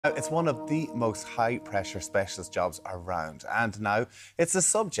It's one of the most high-pressure specialist jobs around, and now it's the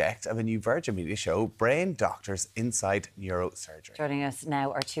subject of a new Virgin Media show, Brain Doctors Inside Neurosurgery. Joining us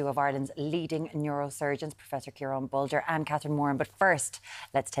now are two of Ireland's leading neurosurgeons, Professor Ciaran, Bolger and Catherine Moran. But first,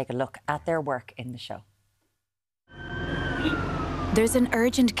 let's take a look at their work in the show. There's an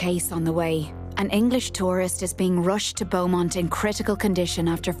urgent case on the way. An English tourist is being rushed to Beaumont in critical condition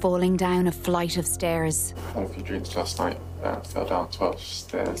after falling down a flight of stairs. I had a few drinks last night and fell down 12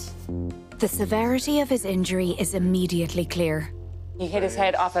 stairs. The severity of his injury is immediately clear. He hit his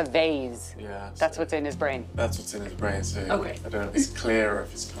head off a vase. Yeah. That's what's in his brain. That's what's in his brain, so Okay. I don't know if it's clear or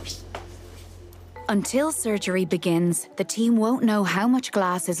if it's cursed. Until surgery begins, the team won't know how much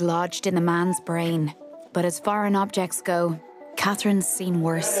glass is lodged in the man's brain. But as foreign objects go, Catherine's seen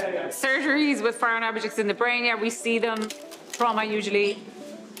worse. Surgeries with foreign objects in the brain, yeah, we see them. Trauma usually.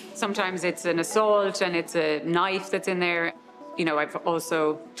 Sometimes it's an assault and it's a knife that's in there. You know, I've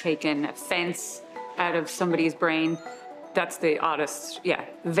also taken a fence out of somebody's brain. That's the oddest, yeah,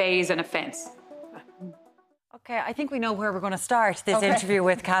 vase and a fence. OK, I think we know where we're going to start this interview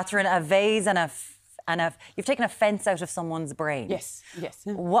with Catherine. A vase and you've taken a fence out of someone's brain. Yes, yes.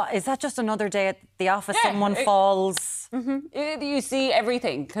 What, is that just another day at the office? Someone falls? You see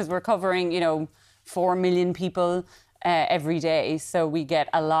everything, because we're covering, 4 million people every day. So we get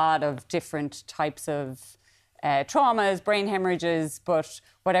a lot of different types of traumas, brain hemorrhages, but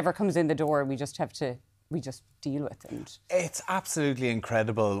whatever comes in the door, we just deal with. And It's absolutely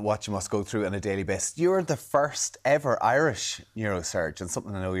incredible what you must go through on a daily basis. You're the first ever Irish neurosurgeon,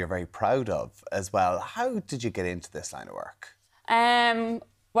 something I know you're very proud of as well. How did you get into this line of work?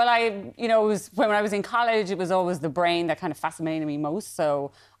 Well, it was when I was in college, it was always the brain that kind of fascinated me most.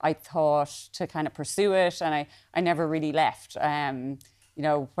 So I thought to kind of pursue it, and I never really left. When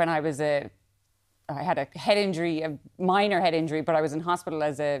I had a head injury, a minor head injury, but I was in hospital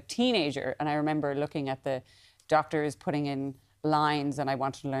as a teenager, and I remember looking at the doctors putting in lines, and I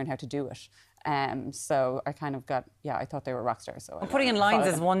wanted to learn how to do it. So I kind of I thought they were rock stars. So Putting in lines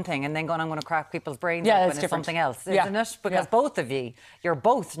is one thing, and then going, I'm going to crack people's brains Yeah, open it's is different. something else, isn't it? Because both of you're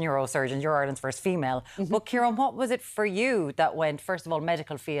both neurosurgeons, you're Ireland's first female. But Ciaran, what was it for you that went, first of all,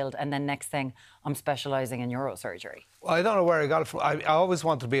 medical field, and then next thing, I'm specialising in neurosurgery? Well, I don't know where I got it from. I always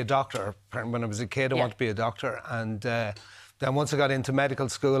wanted to be a doctor. When I was a kid, I wanted to be a doctor. And then once I got into medical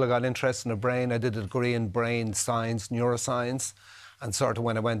school, I got interested in the brain. I did a degree in brain science, neuroscience. And sort of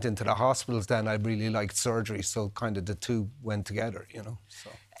when I went into the hospitals, then I really liked surgery. So kind of the two went together,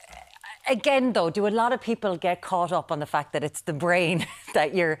 So. Again, though, do a lot of people get caught up on the fact that it's the brain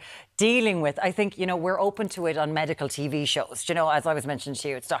that you're dealing with? I think, we're open to it on medical TV shows. As I was mentioning to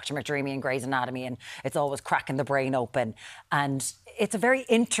you, it's Dr. McDreamy and Grey's Anatomy, and it's always cracking the brain open. And it's a very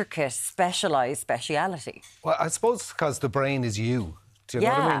intricate, specialised speciality. Well, I suppose because the brain is you. Do you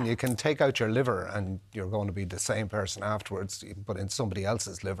know what I mean? You can take out your liver and you're going to be the same person afterwards, you can put in somebody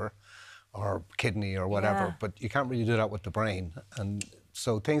else's liver or kidney or whatever, but you can't really do that with the brain. And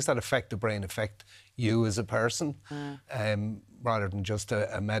so things that affect the brain affect you as a person rather than just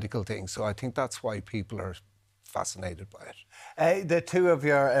a medical thing. So I think that's why people are fascinated by it. The two of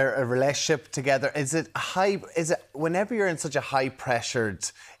you are a relationship together. Is it whenever you're in such a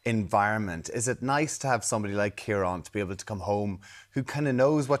high-pressured environment, is it nice to have somebody like Ciaran to be able to come home who kind of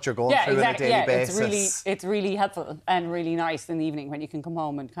knows what you're going through on a daily basis? It's really helpful and really nice in the evening when you can come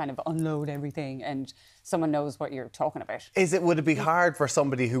home and kind of unload everything and someone knows what you're talking about. Would it be hard for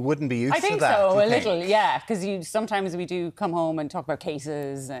somebody who wouldn't be used to that? I think so, a little, yeah, because sometimes we do come home and talk about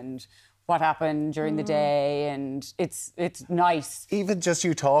cases and what happened during the day, and it's nice. Even just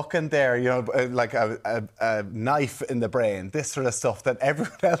you talking there, like a knife in the brain, this sort of stuff that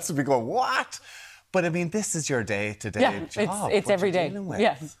everyone else would be going, what? But I mean, this is your day-to-day job. It's every day.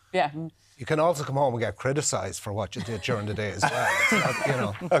 Yeah. You can also come home and get criticised for what you did during the day as well.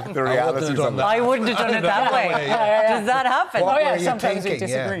 It's not, the reality of I wouldn't have done it that way. Does that happen? Sometimes we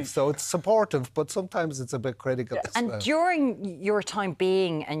disagree. Yeah. So it's supportive, but sometimes it's a bit critical. Yeah. And during your time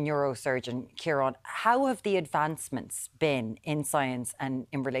being a neurosurgeon, Ciaran, how have the advancements been in science and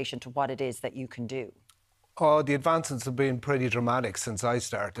in relation to what it is that you can do? Oh, the advances have been pretty dramatic since I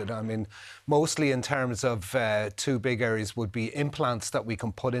started. I mean, mostly in terms of two big areas would be implants that we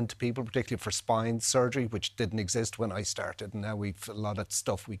can put into people, particularly for spine surgery, which didn't exist when I started. And now we've a lot of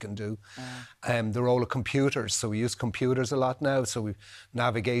stuff we can do. The role of computers. So we use computers a lot now. So we've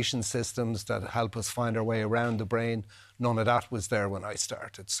navigation systems that help us find our way around the brain. None of that was there when I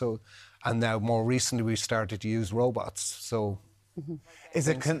started. So, and now more recently we started to use robots. So. Is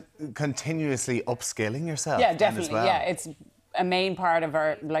it continuously upskilling yourself? Yeah, definitely. As well? Yeah, it's a main part of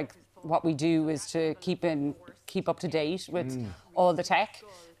our what we do is to keep up to date with all the tech.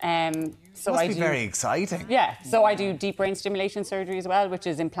 So Must I be do, very exciting. Yeah, so I do deep brain stimulation surgery as well, which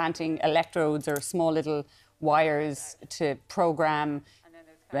is implanting electrodes or small little wires to program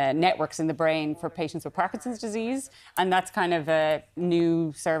networks in the brain for patients with Parkinson's disease. And that's kind of a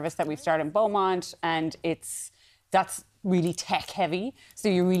new service that we've started in Beaumont, and that's really tech heavy. So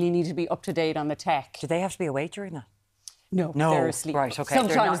you really need to be up to date on the tech. Do they have to be awake during that? No, No, they're asleep. right, okay.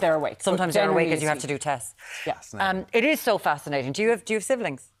 Sometimes they're awake. Sometimes they're awake as you have to do tests. Yeah. It is so fascinating. Do you have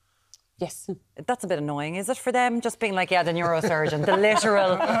siblings? Yes. That's a bit annoying, is it, for them? Just being like, yeah, the neurosurgeon, the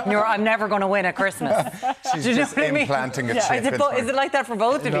literal, I'm never going to win at Christmas. She's just implanting a chip. Is it like that for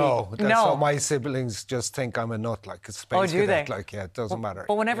both of you? No, that's how my siblings just think I'm a nut, like a space do cadet. they? Like, yeah, it doesn't matter.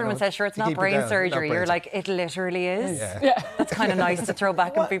 But when everyone says, sure, it's not brain surgery, you're like, it literally is. Yeah. That's kind of nice to throw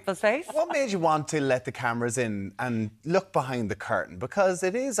back in people's face. What made you want to let the cameras in and look behind the curtain? Because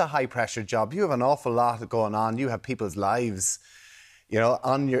it is a high-pressure job. You have an awful lot going on. You have people's lives,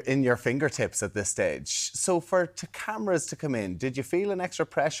 in your fingertips at this stage. So for cameras to come in, did you feel an extra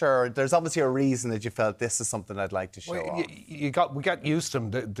pressure? Or there's obviously a reason that you felt this is something I'd like to show off. We got used to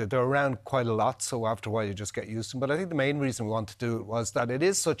them. They're around quite a lot, so after a while you just get used to them. But I think the main reason we wanted to do it was that it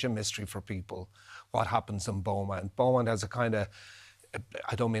is such a mystery for people what happens in Beaumont. Beaumont has a kind of,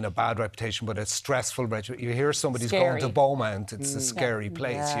 I don't mean a bad reputation, but a stressful reputation. You hear somebody's going to Beaumont, it's a scary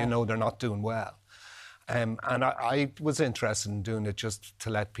place. You know they're not doing well. And I was interested in doing it just to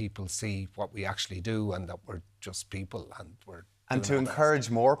let people see what we actually do and that we're just people and to encourage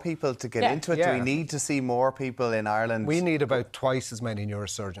more people to get into it. Do we need to see more people in Ireland? We need about twice as many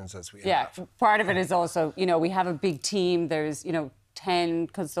neurosurgeons as we have. Yeah, part of it is also, we have a big team. There's, 10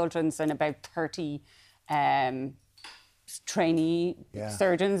 consultants and about 30 trainee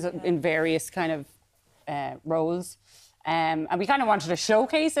surgeons in various kind of roles. And we kind of wanted to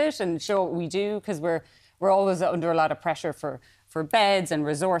showcase it and show what we do, because we're always under a lot of pressure for beds and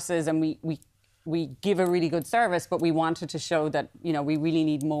resources, and we give a really good service, but we wanted to show that, we really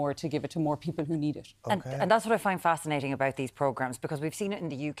need more to give it to more people who need it. Okay. And that's what I find fascinating about these programmes, because we've seen it in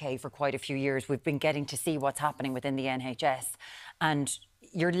the UK for quite a few years. We've been getting to see what's happening within the NHS, and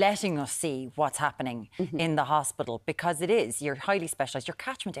you're letting us see what's happening in the hospital, because you're highly specialised. Your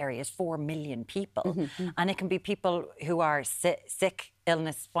catchment area is 4 million people, and it can be people who are sick,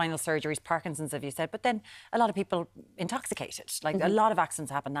 illness, spinal surgeries, Parkinson's, as you said, but then a lot of people intoxicated. Like a lot of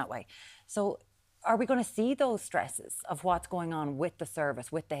accidents happen that way. So are we going to see those stresses of what's going on with the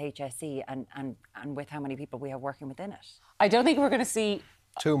service, with the HSE, and with how many people we have working within it? I don't think we're going to see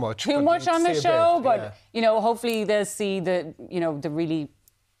too much on the show, but hopefully they'll see the really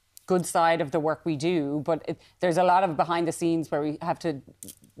good side of the work we do. But there's a lot of behind the scenes where we have to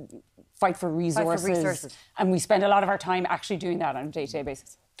fight for resources, and we spend a lot of our time actually doing that on a day-to-day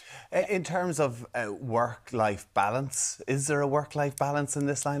basis. In terms of work-life balance, is there a work-life balance in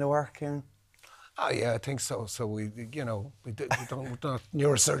this line of work, Ciaran? Oh yeah, I think so. So we're not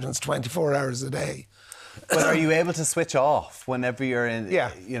neurosurgeons 24 hours a day. But are you able to switch off whenever you're in?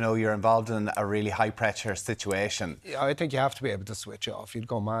 Yeah. You're involved in a really high pressure situation. Yeah, I think you have to be able to switch off. You'd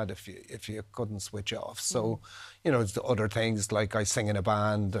go mad if you couldn't switch off. So, it's the other things like I sing in a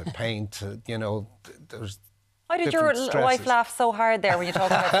band, or paint. There's. Why did your wife laugh so hard there when you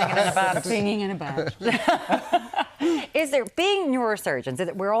talked about singing in a band? Singing in a band. Is there, being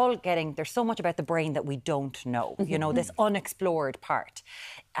neurosurgeons, there's so much about the brain that we don't know, this unexplored part.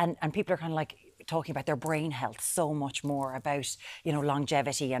 And people are kind of like talking about their brain health so much more, about,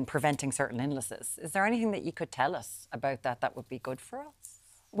 longevity and preventing certain illnesses. Is there anything that you could tell us about that would be good for us?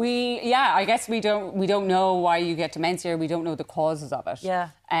 I guess we don't know why you get dementia. We don't know the causes of it. Yeah.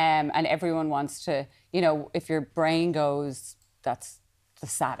 And everyone wants to, if your brain goes, that's the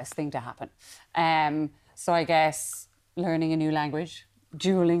saddest thing to happen. So I guess learning a new language,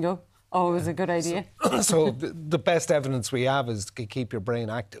 Duolingo, always a good idea. So the best evidence we have is to keep your brain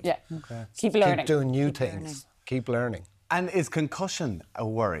active. Yeah. Okay. Keep learning. Keep doing new things. Keep learning. And is concussion a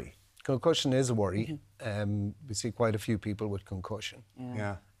worry? Concussion is a worry. We see quite a few people with concussion.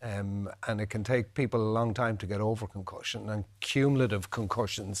 Yeah. And it can take people a long time to get over concussion, and cumulative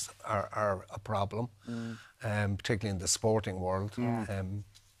concussions are a problem, particularly in the sporting world.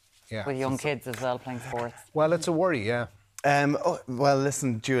 With young kids as well, playing sports. Well, it's a worry, yeah. Well,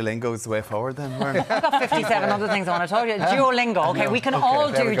 listen, Duolingo is the way forward then. I've got 57 other things I want to talk to you. Duolingo, okay, we can all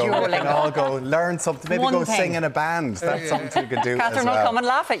do Duolingo. We can all go learn something, maybe go sing in a band. That's something you can do. Catherine will come and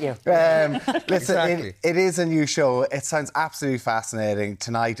laugh at you. Listen, Exactly. it is a new show. It sounds absolutely fascinating.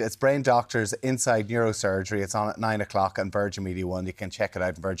 Tonight, it's Brain Doctors Inside Neurosurgery. It's on at 9 o'clock on Virgin Media 1. You can check it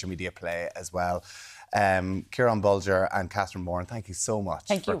out in Virgin Media Play as well. Ciaran, Bolger and Catherine Moran, thank you so much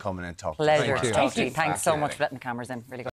for coming and talking. Pleasure. to us. Thank you. Thanks so much for letting the cameras in. Really good.